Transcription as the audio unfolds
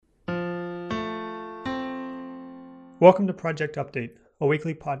Welcome to Project Update, a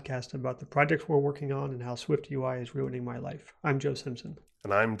weekly podcast about the projects we're working on and how Swift UI is ruining my life. I'm Joe Simpson.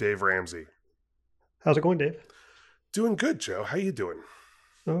 And I'm Dave Ramsey. How's it going, Dave? Doing good, Joe. How you doing?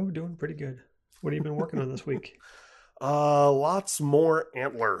 Oh, doing pretty good. What have you been working on this week? Lots more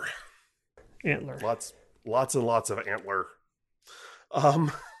Antler. Antler. Lots and lots of Antler.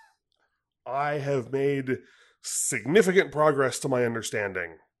 Um, I have made significant progress to my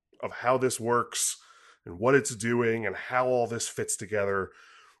understanding of how this works and what it's doing and how all this fits together,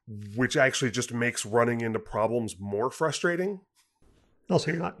 which actually just makes running into problems more frustrating. Oh,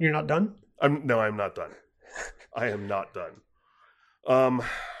 so you're not done? I'm not done. I am not done.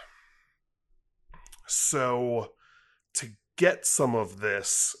 So to get some of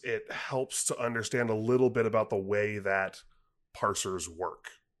this, it helps to understand a little bit about the way that parsers work.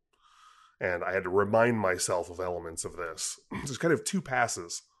 And I had to remind myself of elements of this. There's kind of two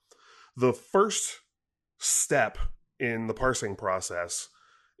passes. The first step in the parsing process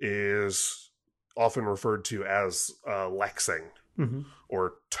is often referred to as lexing,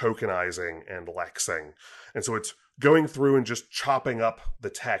 or tokenizing and lexing. And so it's going through and just chopping up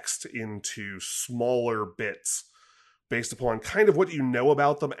the text into smaller bits based upon kind of what you know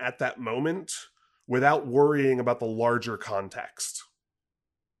about them at that moment without worrying about the larger context.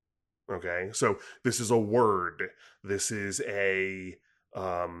 Okay, so this is a word. This is a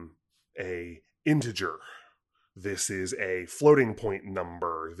integer. This is a floating point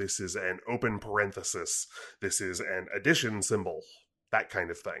number. This is an open parenthesis. This is an addition symbol. That kind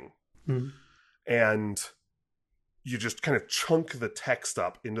of thing. Mm-hmm. And you just kind of chunk the text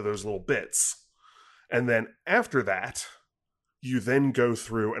up into those little bits. And then after that, you then go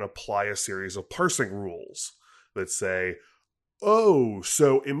through and apply a series of parsing rules that say, oh,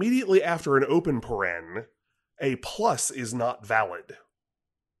 so immediately after an open paren, a plus is not valid.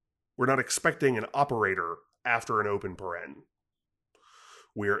 We're not expecting an operator after an open paren.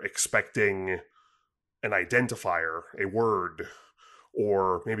 We're expecting an identifier, a word,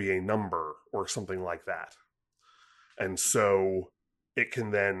 or maybe a number, or something like that. And so it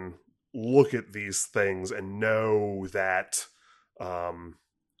can then look at these things and know that, the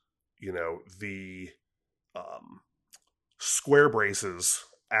square braces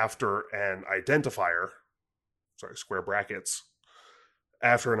after an identifier, square brackets,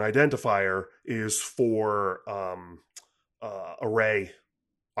 after an identifier is for array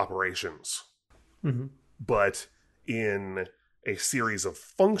operations. Mm-hmm. But in a series of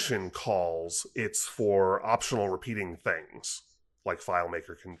function calls, it's for optional repeating things, like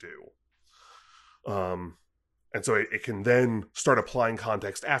FileMaker can do. And so it can then start applying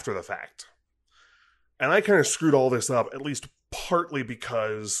context after the fact. And I kind of screwed all this up, at least partly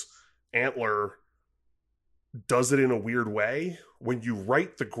because Antler does it in a weird way. When you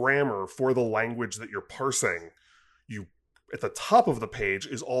write the grammar for the language that you're parsing, at the top of the page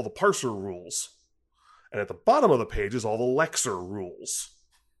is all the parser rules. And at the bottom of the page is all the lexer rules.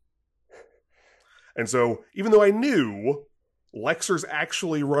 And so, even though I knew lexer's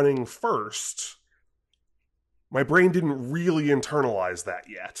actually running first, my brain didn't really internalize that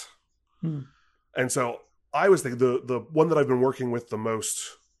yet. And so, I was thinking, the one that I've been working with the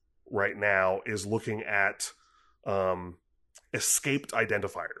most right now is looking at escaped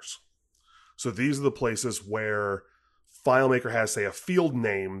identifiers. So these are the places where FileMaker has, say, a field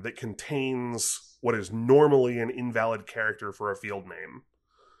name that contains what is normally an invalid character for a field name.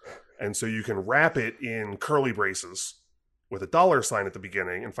 And so you can wrap it in curly braces with a $sign at the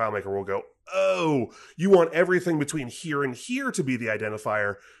beginning, and FileMaker will go, oh, you want everything between here and here to be the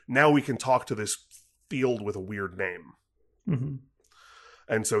identifier. Now we can talk to this field with a weird name. Mm-hmm.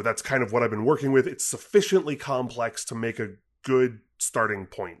 And so that's kind of what I've been working with. It's sufficiently complex to make a good starting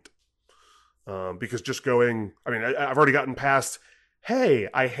point. Because just going, I've already gotten past, hey,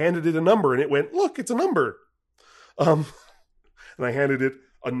 I handed it a number and it went, look, it's a number. And I handed it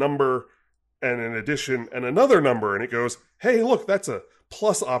a number and an addition and another number, and it goes, hey, look, that's a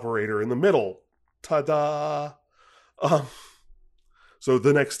plus operator in the middle. Ta-da! So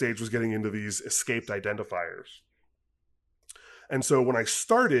the next stage was getting into these escaped identifiers. And so when I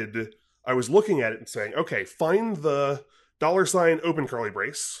started, I was looking at it and saying, okay, find the $sign open curly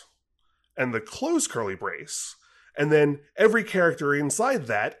brace and the close curly brace, and then every character inside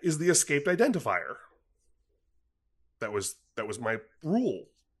that is the escaped identifier. That was my rule,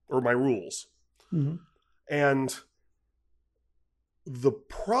 or my rules. Mm-hmm. And the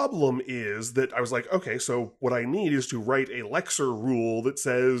problem is that I was like, okay, so what I need is to write a lexer rule that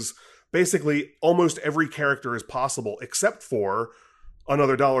says basically almost every character is possible except for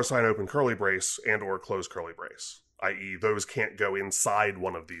another $sign open curly brace and or close curly brace, i.e. those can't go inside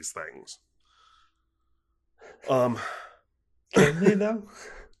one of these things. Um, Can they though?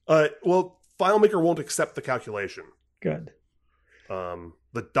 well, FileMaker won't accept the calculation. Good.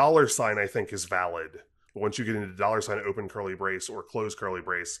 The dollar sign, I think, is valid. But once you get into dollar sign, open curly brace or close curly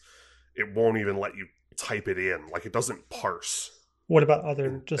brace, it won't even let you type it in. Like, it doesn't parse What about other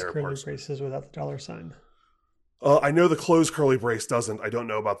in just their curly parser. braces without the dollar sign? I know the closed curly brace doesn't. I don't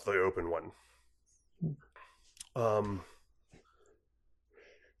know about the open one. I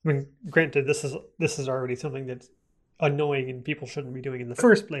mean, granted, this is already something that's annoying and people shouldn't be doing in the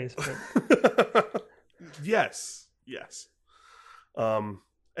first place. But Yes.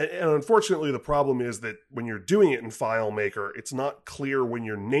 And unfortunately, the problem is that when you're doing it in FileMaker, it's not clear when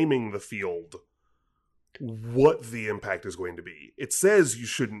you're naming the field what the impact is going to be. It says you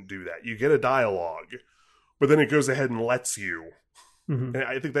shouldn't do that. You get a dialogue, but then it goes ahead and lets you. mhm. And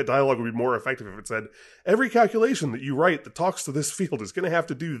I think that dialogue would be more effective if it said, every calculation that you write that talks to this field is going to have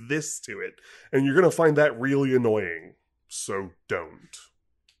to do this to it. And you're going to find that really annoying. So don't.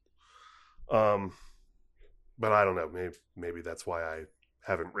 But I don't know. Maybe that's why I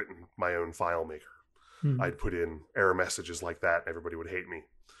haven't written my own FileMaker. Mhm. I'd put in error messages like that and everybody would hate me.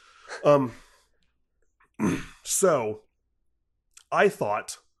 So I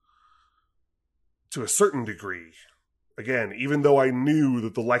thought, to a certain degree, again, even though I knew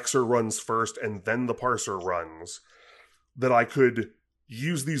that the lexer runs first and then the parser runs, that I could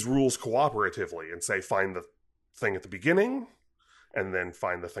use these rules cooperatively and say, find the thing at the beginning and then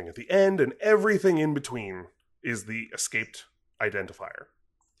find the thing at the end, and everything in between is the escaped identifier.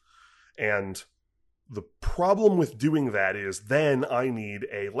 And the problem with doing that is then I need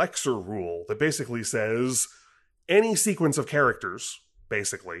a lexer rule that basically says any sequence of characters,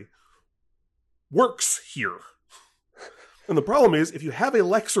 basically, works here. And the problem is, if you have a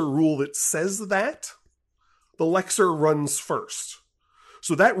lexer rule that says that, the lexer runs first.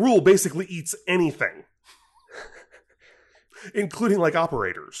 So that rule basically eats anything, including like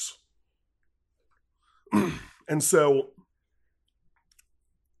operators. And so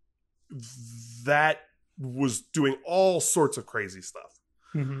that was doing all sorts of crazy stuff.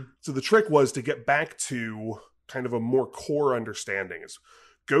 Mhm. So the trick was to get back to kind of a more core understanding, is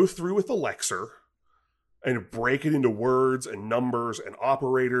go through with the lexer and break it into words and numbers and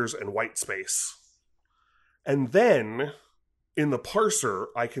operators and white space. And then in the parser,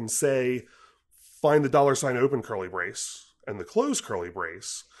 I can say, find the dollar sign open curly brace and the close curly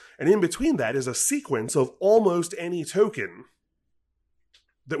brace. And in between that is a sequence of almost any token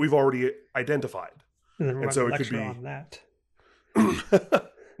that we've already identified. And then And run so a it could lecture be on that.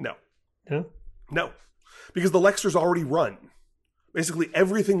 No. No? No. Because the lexer's already run. Basically,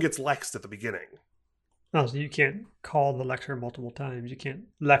 everything gets lexed at the beginning. Oh, so you can't call the lecture multiple times. You can't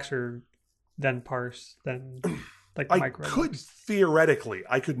lecture, then parse, then like I micro. could theoretically,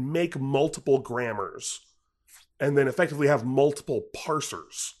 I could make multiple grammars and then effectively have multiple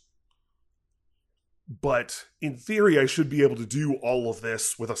parsers. But in theory, I should be able to do all of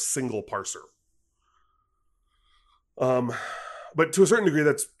this with a single parser. But to a certain degree,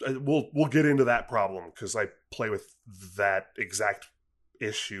 that's we'll get into that problem because I play with that exact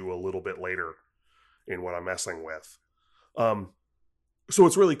issue a little bit later in what I'm messing with. So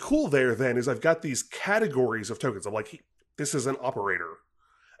what's really cool there then is I've got these categories of tokens. I'm like, this is an operator.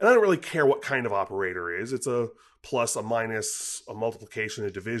 And I don't really care what kind of operator it is. It's a plus, a minus, a multiplication,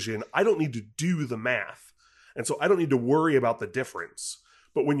 a division. I don't need to do the math. And so I don't need to worry about the difference.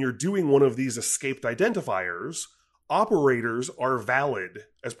 But when you're doing one of these escaped identifiers, operators are valid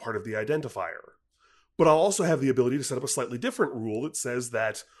as part of the identifier. But I'll also have the ability to set up a slightly different rule that says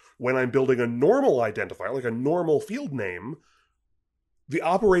that when I'm building a normal identifier, like a normal field name, the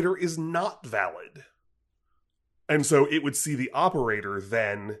operator is not valid. And so it would see the operator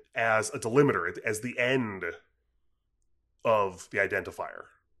then as a delimiter, as the end of the identifier.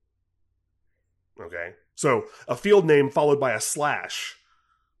 Okay? So a field name followed by a slash,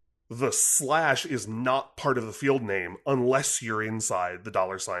 the slash is not part of the field name unless you're inside the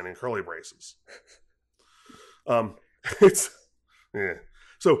dollar sign and curly braces. It's yeah.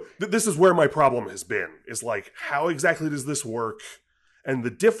 So this is where my problem has been, is like, how exactly does this work? And the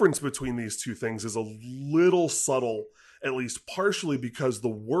difference between these two things is a little subtle, at least partially because the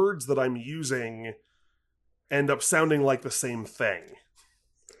words that I'm using end up sounding like the same thing.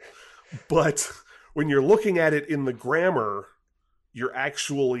 But when you're looking at it in the grammar, you're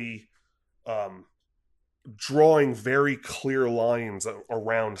actually drawing very clear lines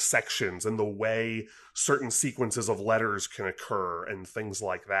around sections and the way certain sequences of letters can occur and things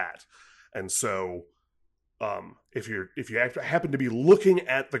like that. And so if you happen to be looking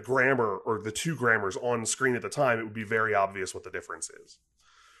at the grammar or the two grammars on screen at the time, it would be very obvious what the difference is.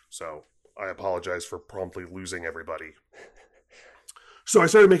 So I apologize for promptly losing everybody. So I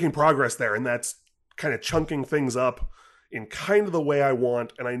started making progress there, and that's kind of chunking things up in kind of the way I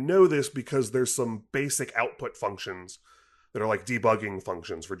want. And I know this because there's some basic output functions that are like debugging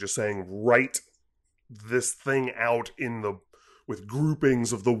functions for just saying, write this thing out with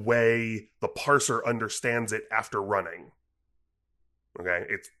groupings of the way the parser understands it after running. Okay,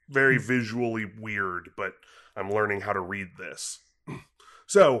 it's very visually weird, but I'm learning how to read this.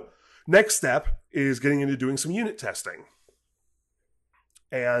 So, next step is getting into doing some unit testing.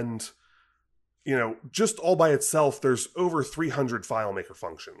 And, just all by itself, there's over 300 FileMaker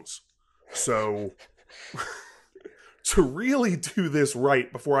functions. So, to really do this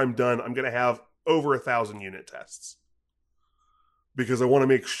right before I'm done, I'm going to have over 1,000 unit tests. Because I want to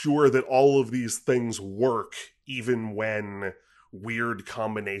make sure that all of these things work even when weird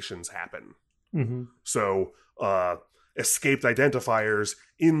combinations happen. Mm-hmm. So, escaped identifiers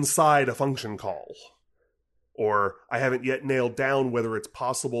inside a function call. Or I haven't yet nailed down whether it's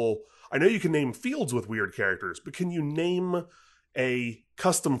possible. I know you can name fields with weird characters, but can you name a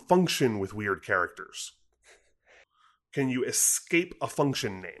custom function with weird characters? Can you escape a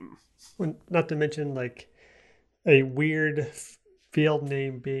function name? Well, not to mention like a weird field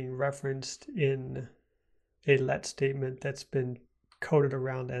name being referenced in a let statement that's been coded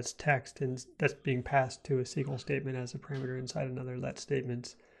around as text and that's being passed to a SQL statement as a parameter inside another let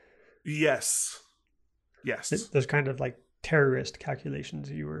statement. Yes. Those kind of like terrorist calculations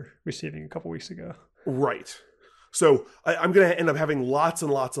you were receiving a couple weeks ago. Right. So I'm going to end up having lots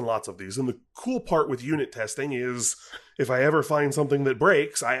and lots and lots of these. And the cool part with unit testing is if I ever find something that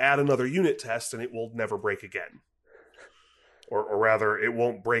breaks, I add another unit test and it will never break again. Or rather, it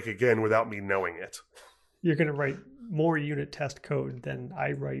won't break again without me knowing it. You're going to write more unit test code than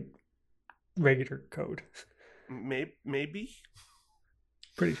I write regular code. Maybe?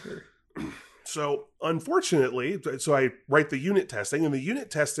 Pretty sure. So, unfortunately, I write the unit testing, and the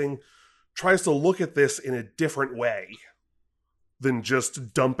unit testing tries to look at this in a different way than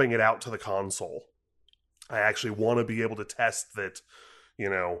just dumping it out to the console. I actually want to be able to test that,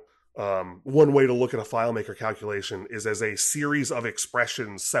 one way to look at a FileMaker calculation is as a series of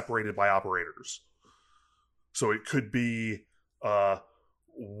expressions separated by operators. So it could be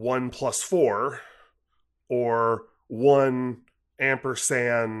 1 plus 4 or 1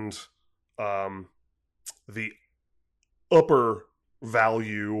 ampersand the upper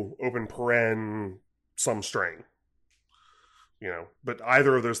value, open paren, some string. But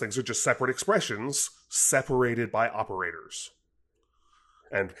either of those things are just separate expressions separated by operators.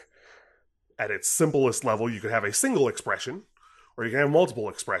 And at its simplest level, you could have a single expression, or you can have multiple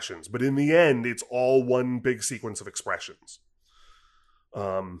expressions. But in the end, it's all one big sequence of expressions.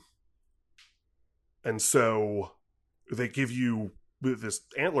 And so they give you, this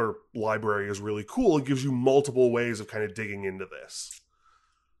Antler library is really cool. It gives you multiple ways of kind of digging into this.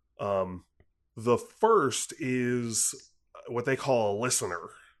 The first is what they call a listener,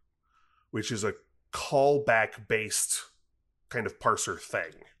 which is a callback-based kind of parser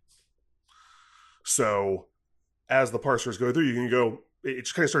thing. So as the parsers go through, you can go, it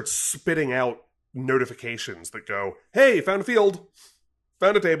just kind of starts spitting out notifications that go, hey, found a field,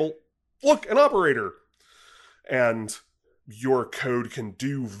 found a table, look, an operator. And your code can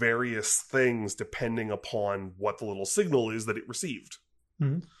do various things depending upon what the little signal is that it received.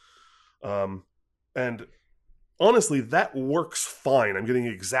 Mm-hmm. And honestly, that works fine. I'm getting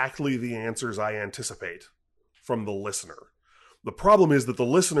exactly the answers I anticipate from the listener. The problem is that the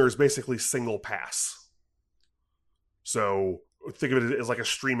listener is basically single pass. So think of it as like a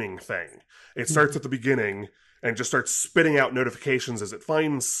streaming thing. It starts at the beginning and just starts spitting out notifications as it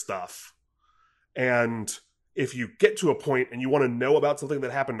finds stuff. And if you get to a point and you want to know about something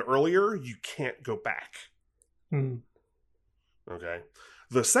that happened earlier, you can't go back. Okay.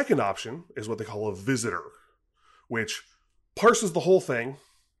 The second option is what they call a visitor, which parses the whole thing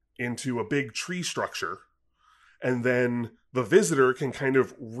into a big tree structure. And then the visitor can kind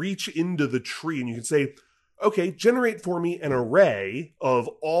of reach into the tree and you can say, okay, generate for me an array of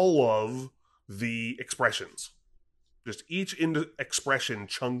all of the expressions. Just each expression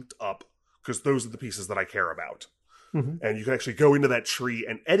chunked up, because those are the pieces that I care about. Mm-hmm. And you can actually go into that tree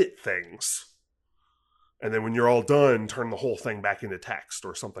and edit things. And then when you're all done, turn the whole thing back into text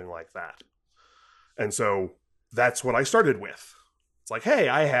or something like that. And so that's what I started with. It's like, hey,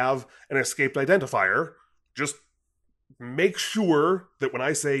 I have an escaped identifier. Just make sure that when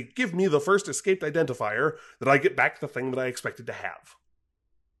I say, give me the first escaped identifier, that I get back the thing that I expected to have.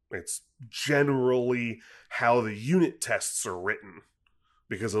 It's generally how the unit tests are written,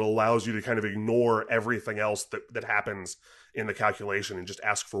 because it allows you to kind of ignore everything else that happens in the calculation and just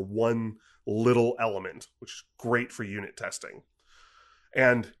ask for one little element, which is great for unit testing.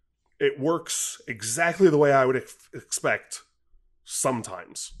 And it works exactly the way I would expect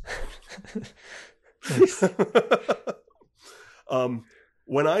sometimes. Nice.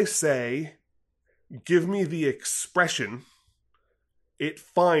 When I say, give me the expression, it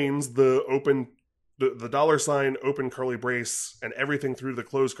finds the $, open curly brace, and everything through the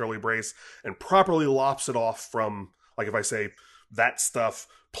closed curly brace, and properly lops it off from, like if I say, that stuff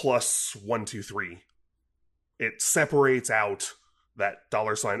plus 1, 2, 3. It separates out that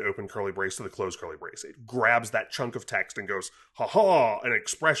 $, open curly brace to the closed curly brace. It grabs that chunk of text and goes, ha-ha, an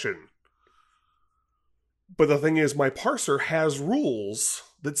expression. But the thing is, my parser has rules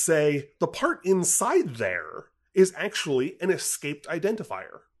that say the part inside there is actually an escaped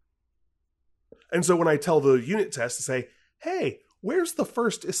identifier. And so when I tell the unit test to say, hey, where's the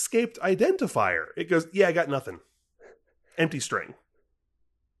first escaped identifier? It goes, yeah, I got nothing. Empty string.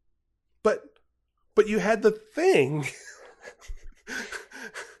 But you had the thing.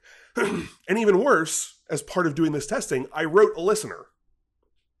 And even worse, as part of doing this testing, I wrote a listener.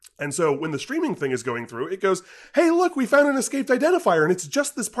 And so when the streaming thing is going through, it goes, hey, look, we found an escaped identifier, and it's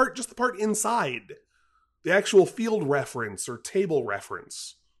just this part, just the part inside. The actual field reference or table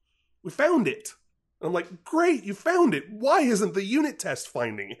reference. We found it. And I'm like, great, you found it. Why isn't the unit test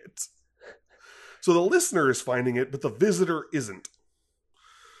finding it? So the listener is finding it, but the visitor isn't.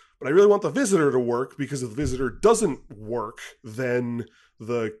 But I really want the visitor to work, because if the visitor doesn't work, then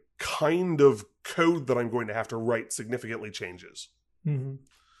the kind of code that I'm going to have to write significantly changes. Mm-hmm.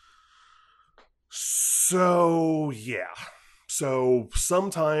 So, yeah. So,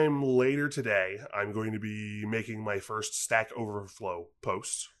 sometime later today, I'm going to be making my first Stack Overflow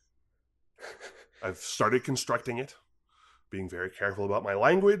post. I've started constructing it, being very careful about my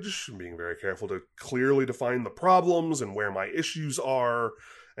language, being very careful to clearly define the problems and where my issues are,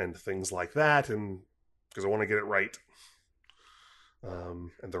 and things like that, and because I want to get it right.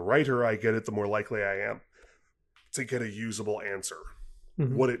 And the righter I get it, the more likely I am to get a usable answer.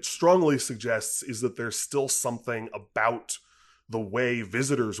 Mm-hmm. What it strongly suggests is that there's still something about the way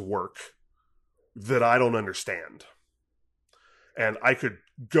visitors work that I don't understand. And I could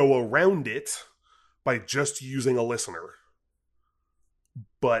go around it by just using a listener.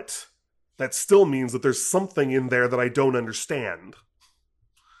 But that still means that there's something in there that I don't understand.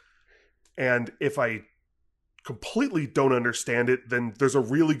 And if I completely don't understand it, then there's a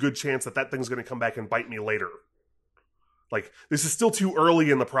really good chance that that thing's going to come back and bite me later. Like, this is still too early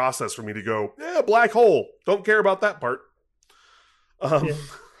in the process for me to go, yeah, black hole. Don't care about that part. Yeah.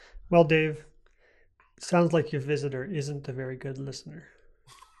 Well, Dave, sounds like your visitor isn't a very good listener.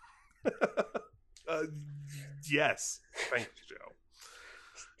 Yes. Thank you,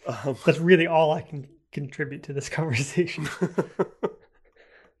 Joe. That's really all I can contribute to this conversation.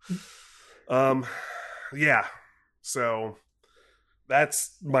 Yeah. So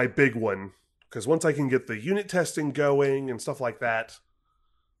that's my big one. Because once I can get the unit testing going and stuff like that,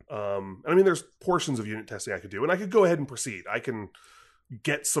 I mean, there's portions of unit testing I could do, and I could go ahead and proceed. I can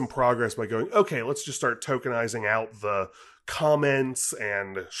get some progress by going, okay, let's just start tokenizing out the comments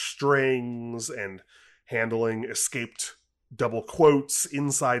and strings and handling escaped double quotes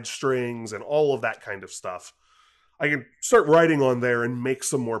inside strings and all of that kind of stuff. I can start writing on there and make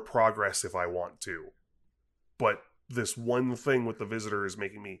some more progress if I want to. But this one thing with the visitor is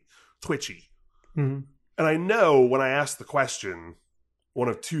making me twitchy. Mm-hmm. And I know when I ask the question, one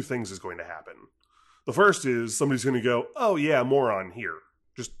of two things is going to happen. The first is somebody's going to go, oh yeah, moron, here.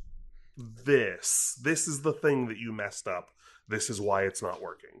 Just this. This is the thing that you messed up. This is why it's not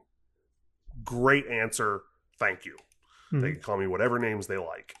working. Great answer. Thank you. Mm-hmm. They can call me whatever names they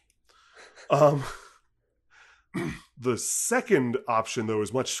like. The second option, though,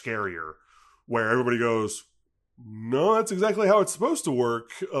 is much scarier, where everybody goes, no, that's exactly how it's supposed to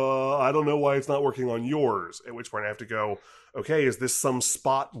work. I don't know why it's not working on yours. At which point I have to go, okay, is this some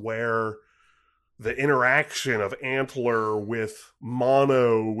spot where the interaction of Antler with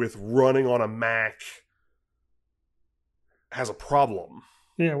Mono with running on a Mac has a problem?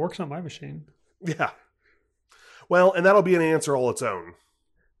 Yeah, it works on my machine. Yeah. Well, and that'll be an answer all its own.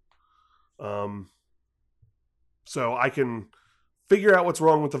 So I can figure out what's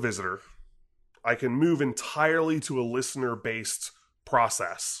wrong with the visitor. I can move entirely to a listener-based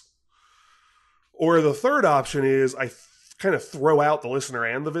process. Or the third option is I kind of throw out the listener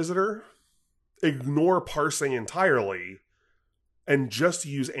and the visitor, ignore parsing entirely, and just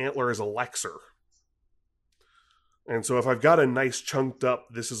use Antler as a lexer. And so if I've got a nice chunked up,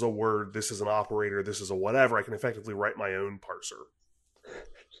 this is a word, this is an operator, this is a whatever, I can effectively write my own parser.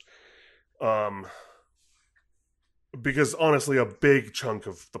 because honestly, a big chunk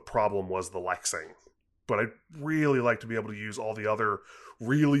of the problem was the lexing. But I'd really like to be able to use all the other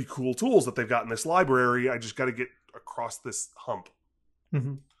really cool tools that they've got in this library. I just got to get across this hump.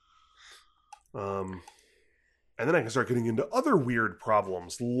 Mm-hmm. And then I can start getting into other weird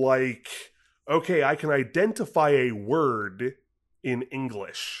problems, like, okay, I can identify a word in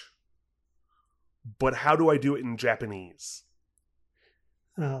English, but how do I do it in Japanese?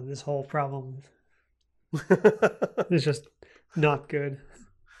 This whole problem is just not good.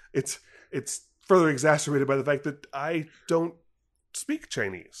 It's further exacerbated by the fact that I don't speak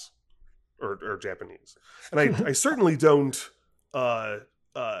Chinese or Japanese, and I certainly don't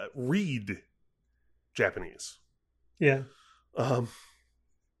read Japanese. Yeah. Um,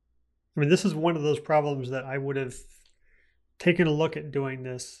 I mean, this is one of those problems that I would have taken a look at doing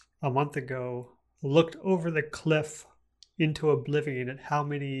this a month ago, looked over the cliff into oblivion at how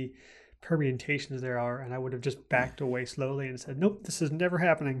many permutations there are, and I would have just backed away slowly and said, nope, this is never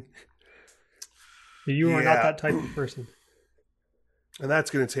happening. You are not yeah, that type of person. and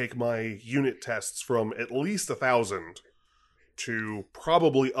that's going to take my unit tests from at least 1,000 to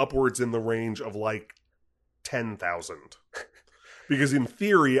probably upwards in the range of like 10,000. Because in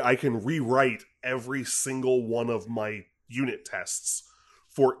theory, I can rewrite every single one of my unit tests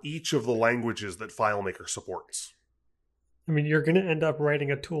for each of the languages that FileMaker supports. I mean, you're going to end up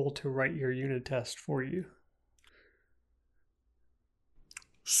writing a tool to write your unit test for you.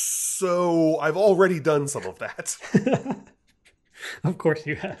 So I've already done some of that. Of course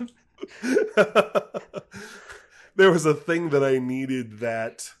you have. There was a thing that I needed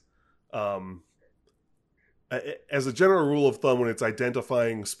that, as a general rule of thumb, when it's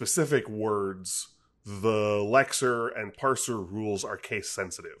identifying specific words, the lexer and parser rules are case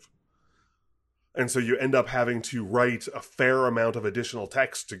sensitive. And so you end up having to write a fair amount of additional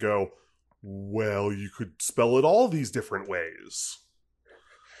text to go, well, you could spell it all these different ways.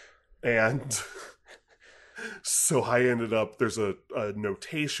 And so I ended up, there's a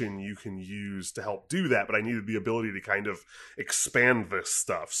notation you can use to help do that, but I needed the ability to kind of expand this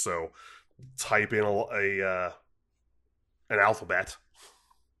stuff. So type in an alphabet,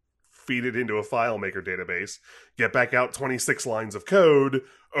 feed it into a FileMaker database, get back out 26 lines of code.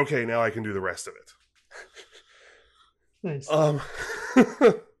 Okay, now I can do the rest of it. Nice.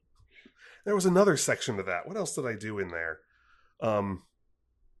 There was another section to that. What else did I do in there?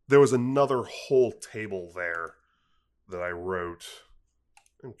 There was another whole table there that I wrote.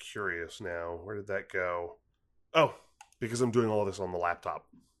 I'm curious now. Where did that go? Oh, because I'm doing all this on the laptop.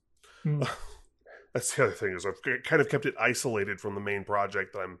 That's the other thing, is I've kind of kept it isolated from the main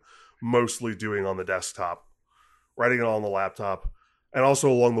project that I'm mostly doing on the desktop, writing it all on the laptop, and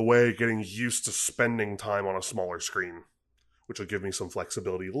also along the way getting used to spending time on a smaller screen, which will give me some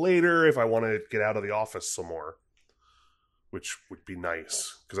flexibility later if I want to get out of the office some more, which would be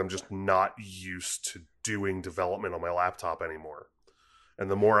nice because I'm just not used to doing development on my laptop anymore. And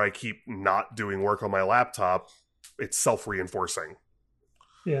the more I keep not doing work on my laptop, it's self-reinforcing.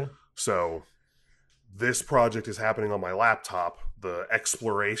 Yeah. So this project is happening on my laptop, the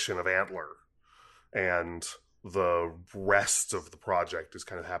exploration of Antler, and the rest of the project is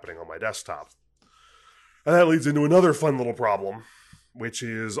kind of happening on my desktop. And that leads into another fun little problem, which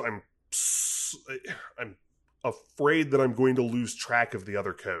is I'm afraid that I'm going to lose track of the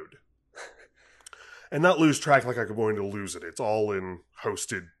other code. And not lose track like I'm going to lose it. It's all in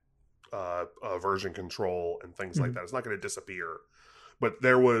hosted version control and things like that. It's not going to disappear. But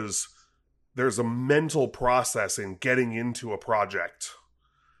there's a mental process in getting into a project,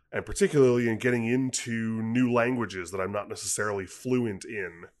 and particularly in getting into new languages that I'm not necessarily fluent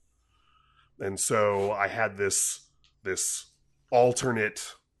in. And so I had this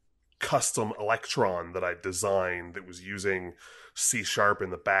alternate custom Electron that I designed that was using C#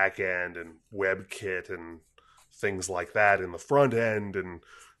 in the back end and WebKit and things like that in the front end, and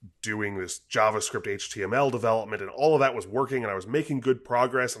doing this JavaScript HTML development, and all of that was working, and I was making good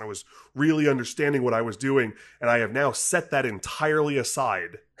progress, and I was really understanding what I was doing, and I have now set that entirely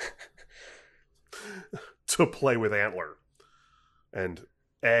aside to play with Antler. And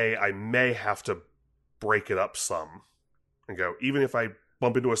I may have to break it up some and go, even if I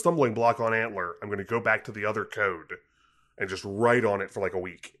bump into a stumbling block on Antler, I'm going to go back to the other code and just write on it for like a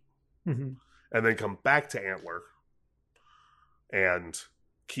week. And then come back to Antler and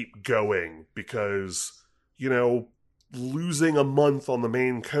keep going, because, losing a month on the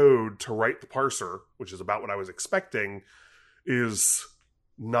main code to write the parser, which is about what I was expecting, is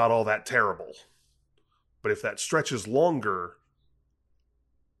not all that terrible. But if that stretches longer,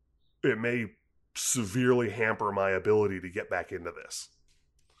 it may severely hamper my ability to get back into this.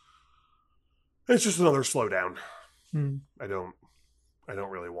 It's just another slowdown. Hmm. I don't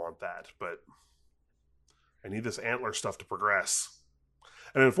really want that, but I need this antler stuff to progress.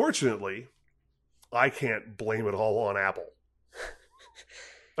 And unfortunately, I can't blame it all on Apple.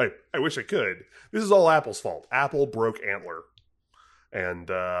 I wish I could. This is all Apple's fault. Apple broke Antler,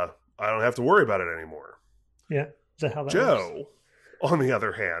 and I don't have to worry about it anymore. Yeah. Is that how that works? Joe, on the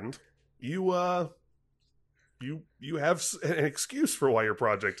other hand, you you have an excuse for why your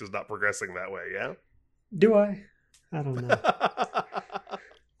project is not progressing that way, yeah? Do I? I don't know.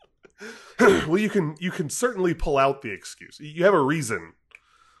 Well, you can certainly pull out the excuse. You have a reason.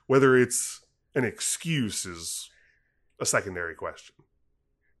 Whether it's an excuse is a secondary question.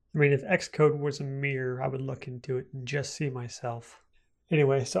 I mean, if Xcode was a mirror, I would look into it and just see myself.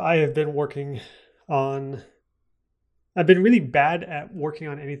 Anyway, so I have been working on. I've been really bad at working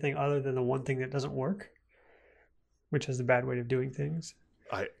on anything other than the one thing that doesn't work, which is a bad way of doing things.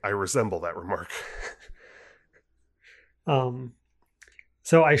 I resemble that remark.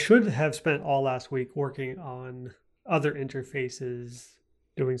 So I should have spent all last week working on other interfaces,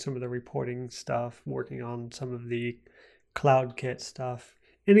 doing some of the reporting stuff, working on some of the CloudKit stuff,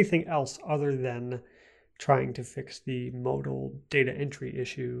 anything else other than trying to fix the modal data entry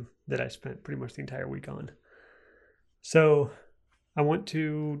issue that I spent pretty much the entire week on. So I want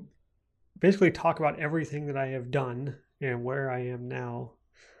to basically talk about everything that I have done and where I am now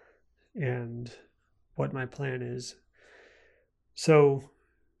and what my plan is. So,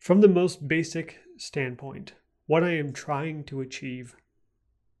 from the most basic standpoint, what I am trying to achieve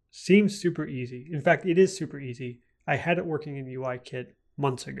seems super easy. In fact, it is super easy. I had it working in UIKit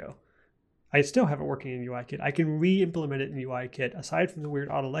months ago. I still have it working in UIKit. I can re-implement it in UIKit, aside from the weird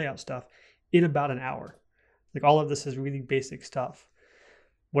auto layout stuff, in about an hour. Like, all of this is really basic stuff.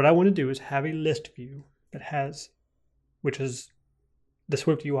 What I want to do is have a list view that has, which is the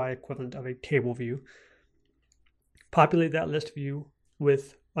Swift UI equivalent of a table view, populate that list view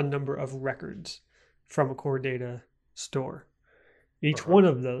with a number of records from a core data store. Each one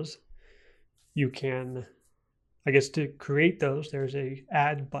of those, you can, I guess to create those, there's a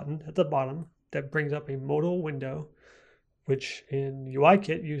add button at the bottom that brings up a modal window, which in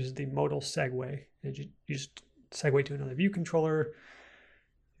UIKit uses the modal segue. And you just segue to another view controller,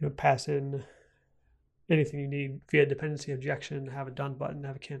 pass in anything you need via dependency injection, have a done button,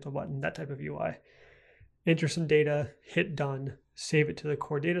 have a cancel button, that type of UI. Enter some data, hit done, save it to the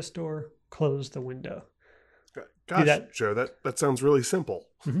core data store, close the window. Gosh, Joe, that sounds really simple.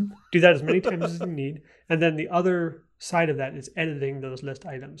 Mm-hmm. Do that as many times as you need. And then the other side of that is editing those list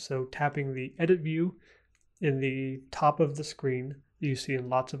items. So tapping the edit view in the top of the screen that you see in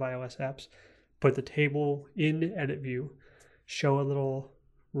lots of iOS apps, put the table in edit view, show a little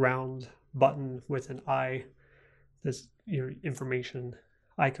round button with an eye, this information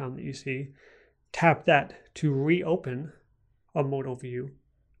icon that you see. Tap that to reopen a modal view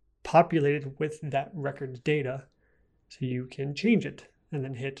populated with that record's data so you can change it and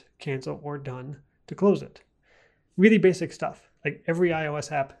then hit cancel or done to close it. Really basic stuff. Like every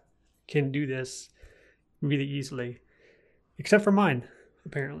iOS app can do this really easily, except for mine,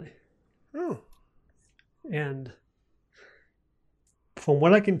 apparently. Oh. And from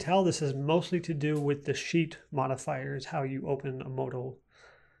what I can tell, this is mostly to do with the sheet modifiers, how you open a modal.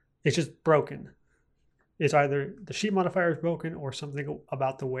 It's just broken. It's either the sheet modifier is broken or something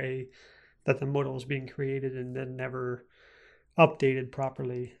about the way that the modal is being created and then never updated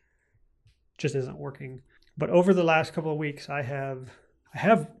properly just isn't working. But over the last couple of weeks, I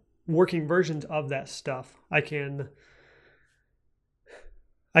have working versions of that stuff. I can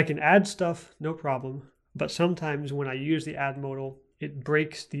add stuff, no problem. But sometimes when I use the add modal, it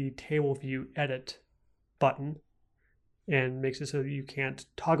breaks the table view edit button and makes it so that you can't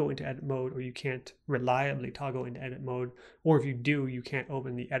toggle into edit mode, or you can't reliably toggle into edit mode, or if you do, you can't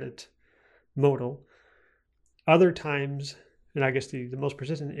open the edit modal. Other times, and I guess the most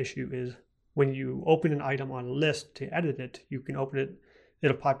persistent issue is when you open an item on a list to edit it, you can open it,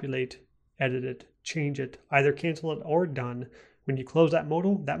 it'll populate, edit it, change it, either cancel it or done. When you close that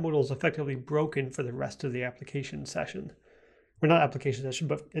modal is effectively broken for the rest of the application session. Or not application session,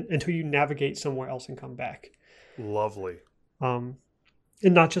 but until you navigate somewhere else and come back. Lovely. And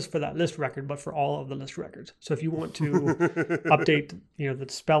not just for that list record, but for all of the list records. So if you want to update, the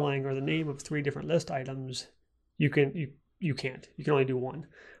spelling or the name of 3 different list items, you can't. You can only do one.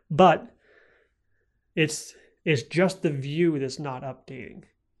 But it's just the view that's not updating.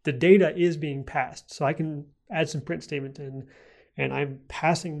 The data is being passed. So I can add some print statement in, and I'm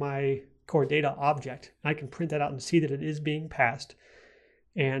passing my core data object. I can print that out and see that it is being passed,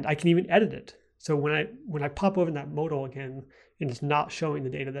 and I can even edit it. So when I pop open that modal again and it's not showing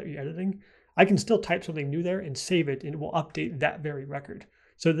the data that you're editing, I can still type something new there and save it, and it will update that very record.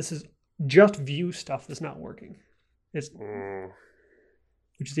 So this is just view stuff that's not working. It's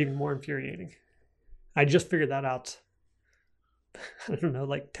which is even more infuriating. I just figured that out. I don't know,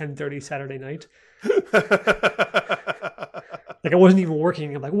 like 10:30 Saturday night. Like I wasn't even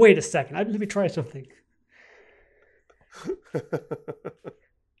working. I'm like, wait a second, let me try something.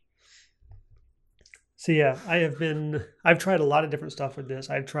 So yeah, I've tried a lot of different stuff with this.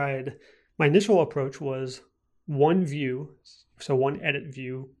 My initial approach was one view, so one edit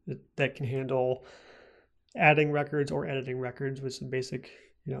view that can handle adding records or editing records with some basic,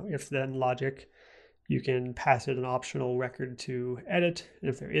 if then logic. You can pass it an optional record to edit, and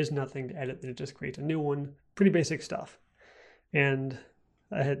if there is nothing to edit, then it just creates a new one. Pretty basic stuff. And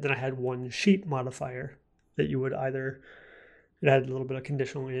I had one sheet modifier that you would it had a little bit of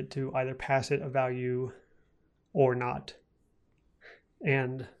conditional in it to either pass it a value or not.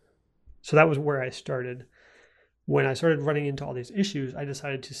 And so that was where I started. When I started running into all these issues, I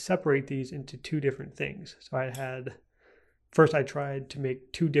decided to separate these into two different things. So first I tried to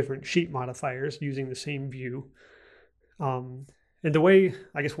make two different sheet modifiers using the same view. And the way,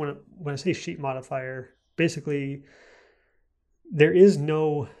 I guess when I say sheet modifier, basically there is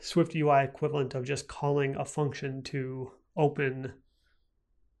no Swift UI equivalent of just calling a function to open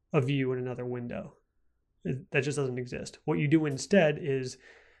a view in another window. That just doesn't exist. What you do instead is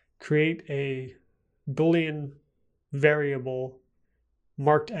create a Boolean variable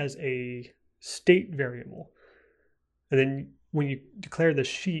marked as a state variable. And then when you declare the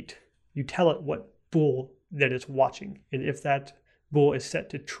sheet, you tell it what bool that it's watching. And if that bool is set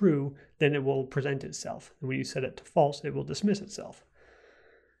to true, then it will present itself. And when you set it to false, it will dismiss itself.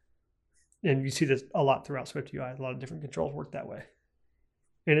 And you see this a lot throughout Swift UI. A lot of different controls work that way.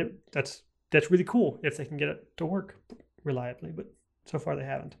 And that's really cool if they can get it to work reliably, but so far they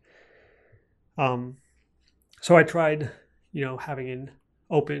haven't. So I tried, having an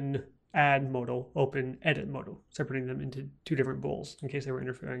open add modal, open edit modal, separating them into two different bools in case they were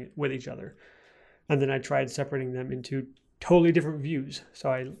interfering with each other. And then I tried separating them into totally different views.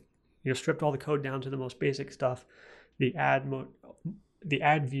 So I, stripped all the code down to the most basic stuff. The add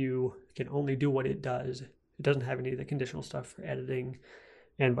view can only do what it does. It doesn't have any of the conditional stuff for editing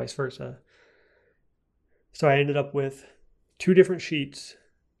and vice versa. So I ended up with two different sheet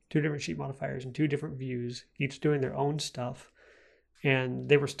modifiers and two different views, each doing their own stuff. And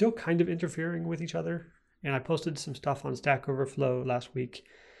they were still kind of interfering with each other. And I posted some stuff on Stack Overflow last week,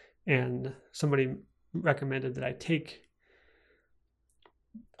 and somebody recommended that I take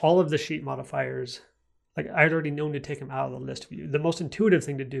all of the sheet modifiers. Like I'd already known to take them out of the list view. The most intuitive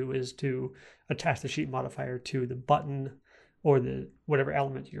thing to do is to attach the sheet modifier to the button or the whatever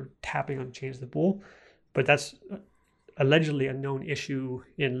element you're tapping on to change the bool. But that's allegedly a known issue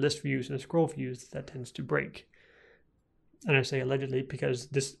in list views and scroll views that tends to break. And I say allegedly because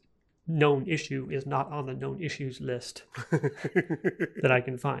this known issue is not on the known issues list that I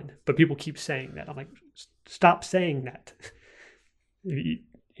can find. But people keep saying that. I'm like, stop saying that.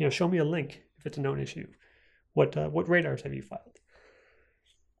 Show me a link if it's a known issue. What radars have you filed?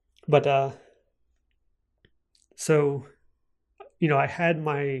 But so, I had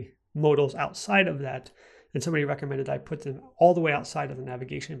my modals outside of that, and somebody recommended I put them all the way outside of the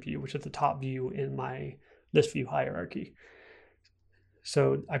navigation view, which is the top view in my list view hierarchy.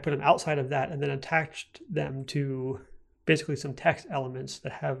 So I put them outside of that and then attached them to basically some text elements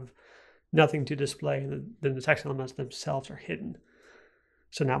that have nothing to display, and then the text elements themselves are hidden.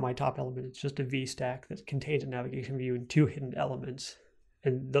 So now my top element is just a VStack that contains a navigation view and two hidden elements.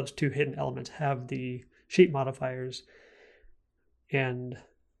 And those two hidden elements have the sheet modifiers, and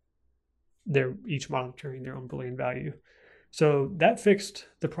they're each monitoring their own Boolean value. So that fixed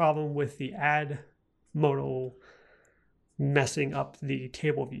the problem with the add modal messing up the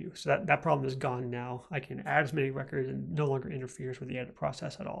table view. So that problem is gone now. I can add as many records and no longer interferes with the edit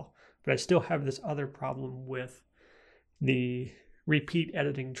process at all. But I still have this other problem with the repeat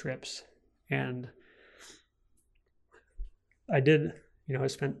editing trips. And I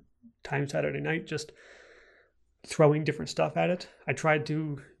spent time Saturday night just throwing different stuff at it. I tried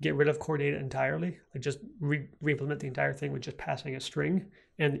to get rid of core data entirely, like just re-implement the entire thing with just passing a string.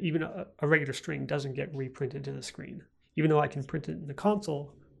 And even a regular string doesn't get reprinted to the screen. Even though I can print it in the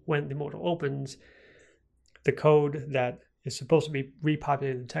console when the modal opens, the code that is supposed to be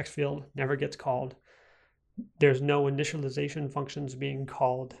repopulated in the text field never gets called. There's no initialization functions being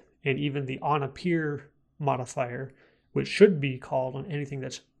called, and even the onAppear modifier, which should be called on anything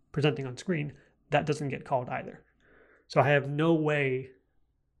that's presenting on screen, that doesn't get called either. So I have no way,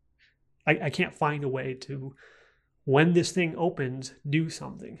 I can't find a way to when this thing opens, do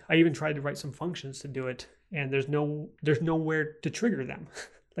something. I even tried to write some functions to do it, and there's nowhere to trigger them.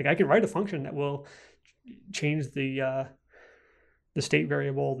 Like I can write a function that will change the state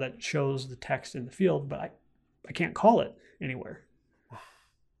variable that shows the text in the field, but I can't call it anywhere.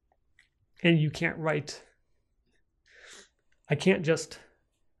 And you can't write. I can't just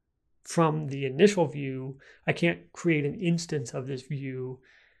from the initial view, I can't create an instance of this view,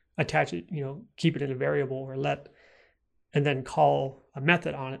 attach it, keep it in a variable or and then call a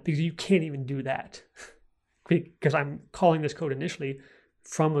method on it, because you can't even do that because I'm calling this code initially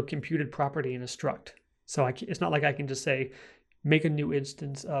from a computed property in a struct. So it's not like I can just say, make a new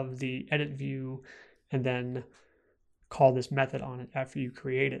instance of the edit view and then call this method on it after you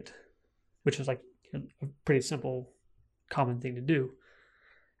create it, which is like a pretty simple, common thing to do.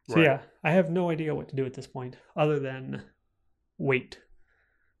 So right. Yeah, I have no idea what to do at this point other than wait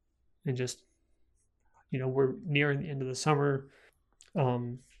and just, we're nearing the end of the summer.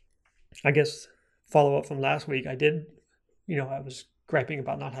 I guess follow up from last week, I did, I was griping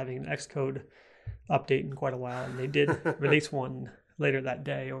about not having an Xcode update in quite a while, and they did release one later that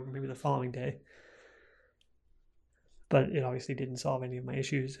day or maybe the following day. But it obviously didn't solve any of my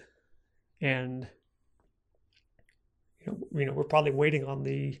issues. And we're probably waiting on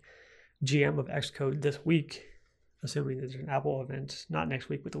the GM of Xcode this week, assuming there's an Apple event, not next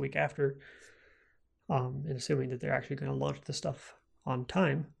week, but the week after, and assuming that they're actually going to launch the stuff on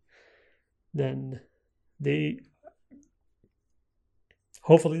time. Then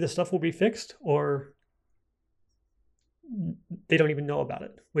hopefully the stuff will be fixed, or they don't even know about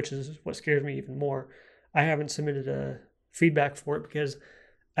it, which is what scares me even more. I haven't submitted a feedback for it because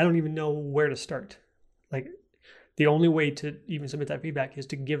I don't even know where to start. Like, the only way to even submit that feedback is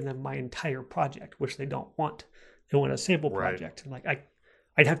to give them my entire project, which they don't want. They want a sample project. And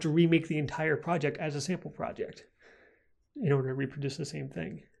I'd have to remake the entire project as a sample project in order to reproduce the same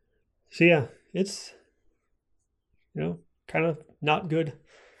thing. So yeah, it's, kind of not good.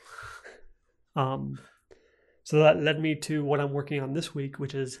 So that led me to what I'm working on this week,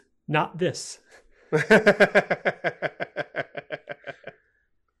 which is not this.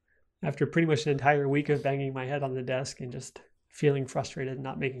 After pretty much an entire week of banging my head on the desk and just feeling frustrated and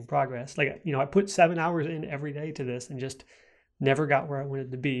not making progress. I put 7 hours in every day to this and just never got where I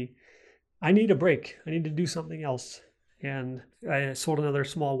wanted to be. I need a break. I need to do something else. And I sold another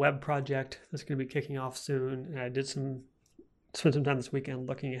small web project that's going to be kicking off soon. And I spent some time this weekend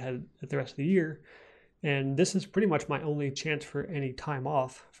looking ahead at the rest of the year. And this is pretty much my only chance for any time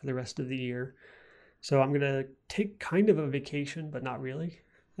off for the rest of the year. So I'm going to take kind of a vacation, but not really.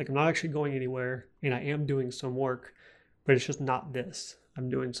 I'm not actually going anywhere, and I am doing some work, but it's just not this. I'm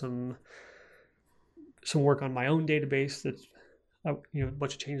doing some work on my own database that's, a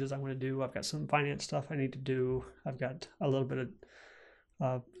bunch of changes I want to do. I've got some finance stuff I need to do. I've got a little bit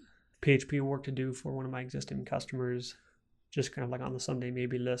of PHP work to do for one of my existing customers, just kind of like on the someday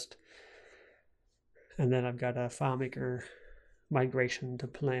maybe list. And then I've got a FileMaker migration to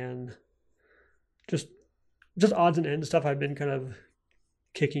plan. Just odds and ends stuff I've been kind of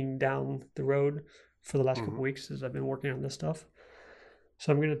kicking down the road for the last couple of weeks as I've been working on this stuff. So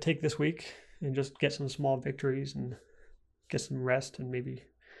I'm going to take this week and just get some small victories and get some rest and maybe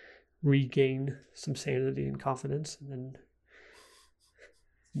regain some sanity and confidence, and then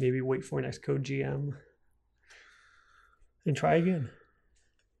maybe wait for an Xcode GM and try again.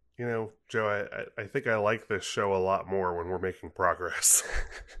 Joe, I think I like this show a lot more when we're making progress.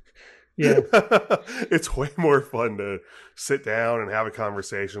 Yeah. It's way more fun to sit down and have a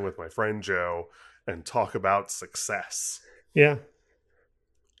conversation with my friend Joe and talk about success. Yeah.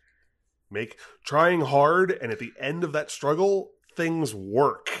 Trying hard, and at the end of that struggle, things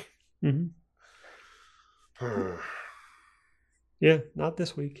work. Mm-hmm. Yeah, not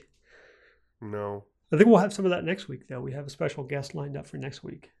this week. No. I think we'll have some of that next week, though. We have a special guest lined up for next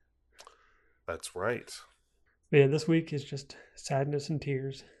week. That's right. But yeah, this week is just sadness and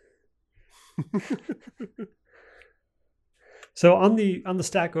tears. So on the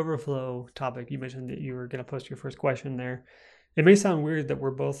Stack Overflow topic, you mentioned that you were going to post your first question there. It may sound weird that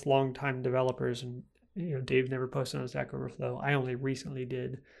we're both longtime developers, and Dave never posted on Stack Overflow. I only recently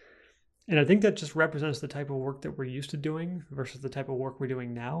did, and I think that just represents the type of work that we're used to doing versus the type of work we're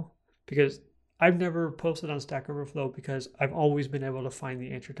doing now. Because I've never posted on Stack Overflow because I've always been able to find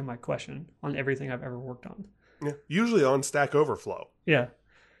the answer to my question on everything I've ever worked on. Yeah, usually on Stack Overflow. Yeah.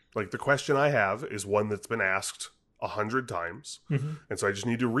 Like the question I have is one that's been asked 100 times. Mm-hmm. And so I just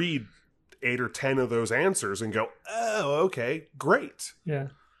need to read 8 or 10 of those answers and go, oh, okay, great. Yeah.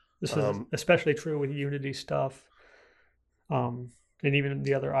 This is especially true with Unity stuff. And even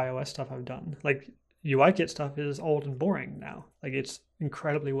the other iOS stuff I've done. Like UIKit stuff is old and boring now. Like it's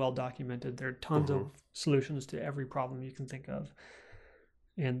incredibly well documented. There are tons Hmm. of solutions to every problem you can think of,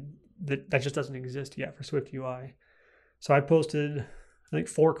 and that just doesn't exist yet for Swift UI. So I posted, I think,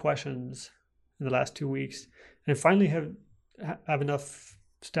 4 questions in the last 2 weeks, and finally have enough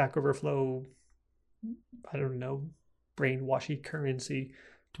Stack Overflow, I don't know, brainwashy currency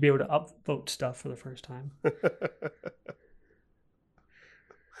to be able to upvote stuff for the first time.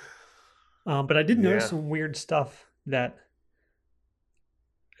 But I did notice Yeah. some weird stuff that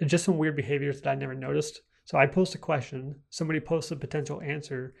just some weird behaviors that I never noticed. So I post a question, somebody posts a potential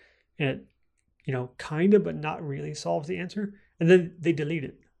answer, and it, kind of but not really solves the answer, and then they delete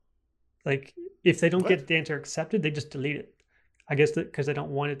it. Like if they don't What? get the answer accepted, they just delete it. I guess that because they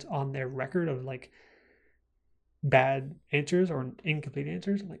don't want it on their record of like bad answers or incomplete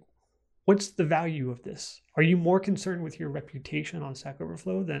answers. I'm like, what's the value of this? Are you more concerned with your reputation on Stack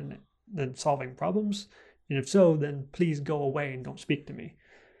Overflow than solving problems? And if so, then please go away and don't speak to me.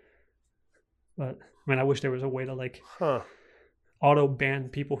 But I mean, I wish there was a way to like Huh. auto ban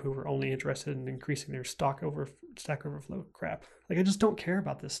people who were only interested in increasing their Stack Overflow crap. Like I just don't care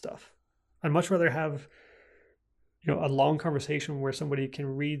about this stuff. I'd much rather have a long conversation where somebody can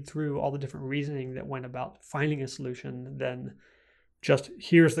read through all the different reasoning that went about finding a solution than just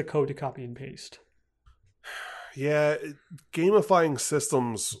here's the code to copy and paste. Yeah, gamifying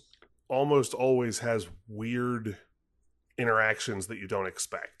systems almost always has weird interactions that you don't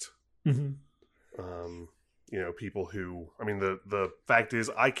expect. Mm-hmm. Um, people who, I mean, the fact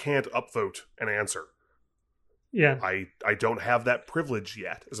is, I can't upvote an answer. Yeah. I don't have that privilege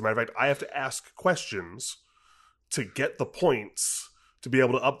yet. As a matter of fact, I have to ask questions to get the points to be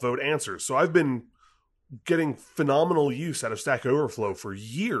able to upvote answers. So I've been getting phenomenal use out of Stack Overflow for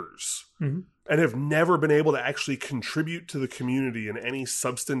years Mm-hmm. and have never been able to actually contribute to the community in any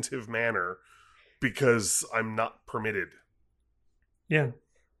substantive manner because I'm not permitted. Yeah.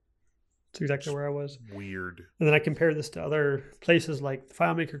 That's exactly Just where I was. weird. And then I compare this to other places like the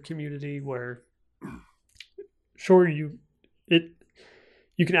FileMaker community where sure you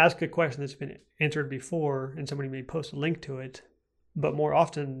can ask a question that's been answered before and somebody may post a link to it, but more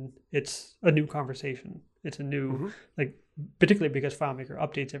often it's a new conversation. It's a new Mm-hmm. like particularly because FileMaker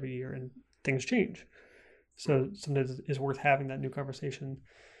updates every year and things change. So sometimes it's worth having that new conversation.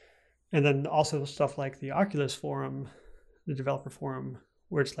 And then also stuff like the Oculus forum, the developer forum,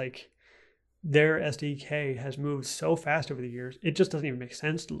 where it's like their SDK has moved so fast over the years, it just doesn't even make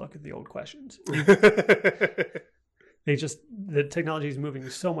sense to look at the old questions. The technology is moving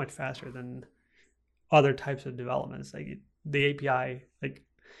so much faster than other types of developments. Like the API, like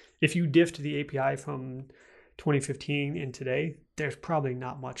if you diffed the API from 2015 and today, there's probably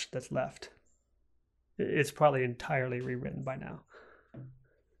not much that's left. It's probably entirely rewritten by now.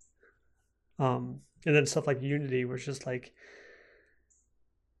 And then stuff like Unity, where it's just like,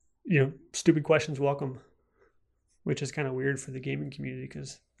 stupid questions welcome, which is kind of weird for the gaming community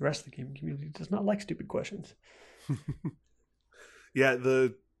because the rest of the gaming community does not like stupid questions. Yeah,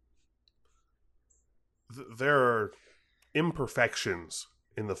 there are imperfections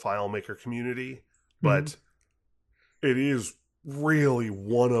in the FileMaker community, but Mm-hmm. it is really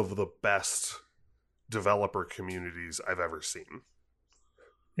one of the best developer communities I've ever seen.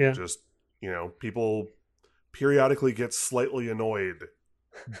 Yeah. Just, people periodically get slightly annoyed,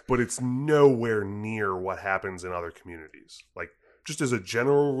 but it's nowhere near what happens in other communities. Like, just as a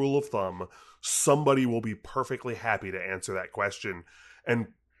general rule of thumb, somebody will be perfectly happy to answer that question. And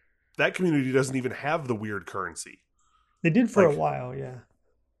that community doesn't even have the weird currency. They did for a Like, while, yeah.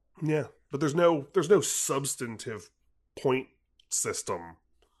 yeah, but there's no substantive point system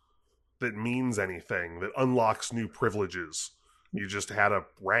that means anything, that unlocks new privileges. You just had a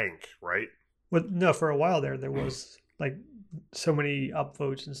rank, right? Well, no, for a while there was like so many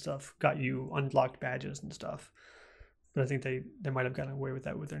upvotes and stuff got you unlocked badges and stuff. But I think they might have gotten away with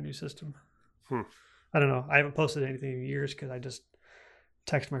that with their new system. Hmm. I don't know. I haven't posted anything in years because I just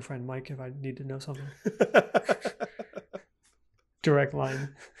text my friend Mike if I need to know something. Direct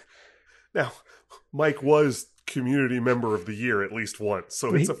line. Now, Mike was community member of the year at least once,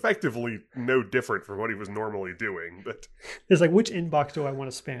 so it's effectively no different from what he was normally doing. But it's like, which inbox do I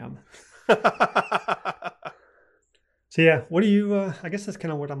want to spam? So yeah, what do you? I guess that's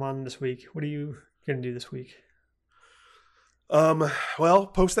kind of what I'm on this week. What are you gonna do this week? Well,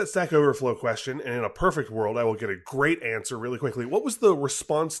 post that Stack Overflow question, and in a perfect world, I will get a great answer really quickly. What was the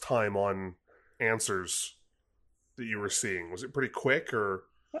response time on answers that you were seeing? Was it pretty quick, or?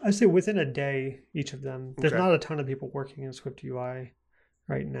 I say within a day, each of them. There's Okay. not a ton of people working in Swift UI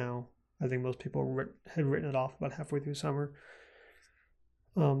right now. I think most people had written it off about halfway through summer.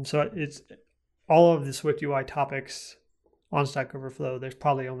 So it's all of the Swift UI topics on Stack Overflow, there's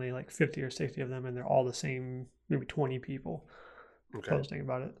probably only like 50 or 60 of them, and they're all the same, maybe 20 people posting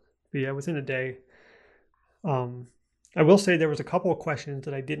about it. But yeah, within a day. I will say there was a couple of questions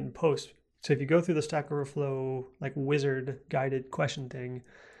that I didn't post. So if you go through the Stack Overflow like wizard guided question thing,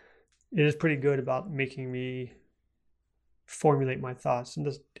 it is pretty good about making me formulate my thoughts. And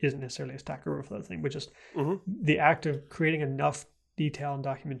this isn't necessarily a Stack Overflow thing, but just the act of creating enough detail and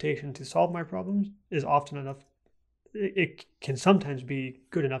documentation to solve my problems is often enough. It can sometimes be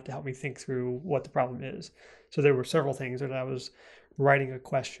good enough to help me think through what the problem is. So there were several things that I was writing a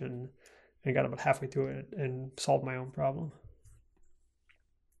question and got about halfway through it and solved my own problem.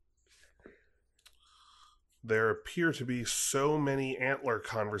 There appear to be so many Antler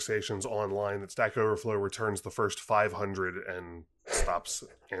conversations online that Stack Overflow returns the first 500 and stops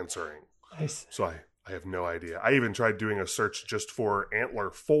answering. Nice. So I have no idea. I even tried doing a search just for Antler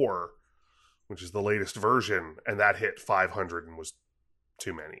 4, which is the latest version, and that hit 500 and was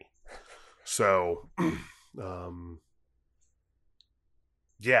too many. So,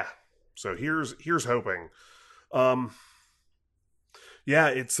 yeah. So here's hoping. Yeah,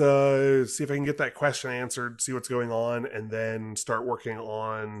 it's see if I can get that question answered, see what's going on, and then start working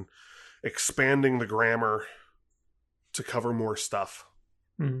on expanding the grammar to cover more stuff.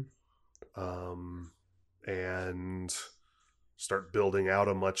 And start building out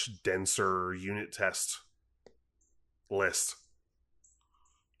a much denser unit test list.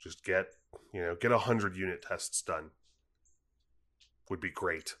 Just get 100 unit tests done. Would be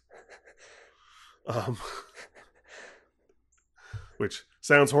great. Which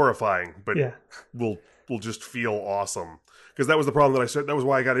sounds horrifying, but will just feel awesome. Because that was the problem that I said. That was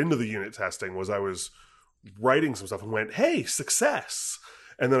why I got into the unit testing. Was I was writing some stuff and went, "Hey, success!"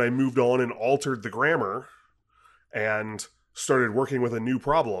 And then I moved on and altered the grammar, and started working with a new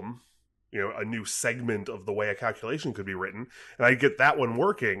problem. A new segment of the way a calculation could be written, and I get that one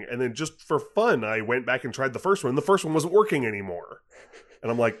working. And then just for fun, I went back and tried the first one. The first one wasn't working anymore, and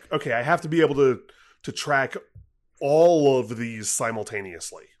I'm like, okay, I have to be able to track all of these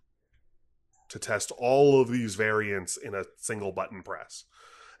simultaneously, to test all of these variants in a single button press.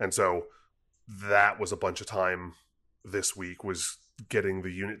 And so that was a bunch of time this week, was getting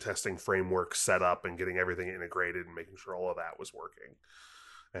the unit testing framework set up and getting everything integrated and making sure all of that was working.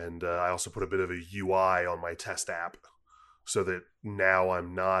 And I also put a bit of a UI on my test app so that now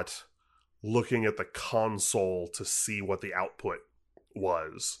I'm not looking at the console to see what the output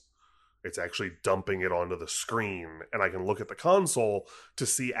was. It's actually dumping it onto the screen, and I can look at the console to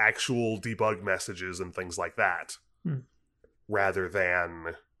see actual debug messages and things like that, rather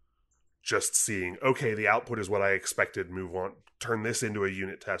than just seeing, okay, the output is what I expected, move on, turn this into a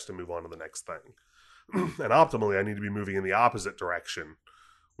unit test and move on to the next thing. And optimally, I need to be moving in the opposite direction,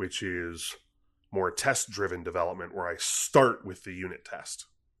 which is more test-driven development, where I start with the unit test.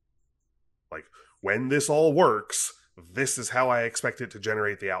 Like, when this all works, this is how I expect it to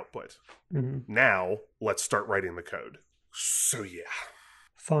generate the output. Now, let's start writing the code. So, yeah.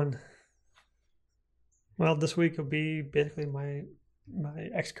 Fun. Well, this week will be basically my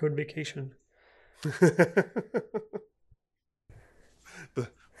Xcode vacation.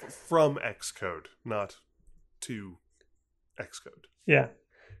 From Xcode, not to Xcode. Yeah.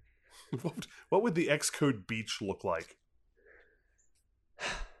 What would the Xcode beach look like? I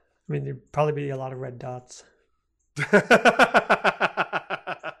mean, there'd probably be a lot of red dots.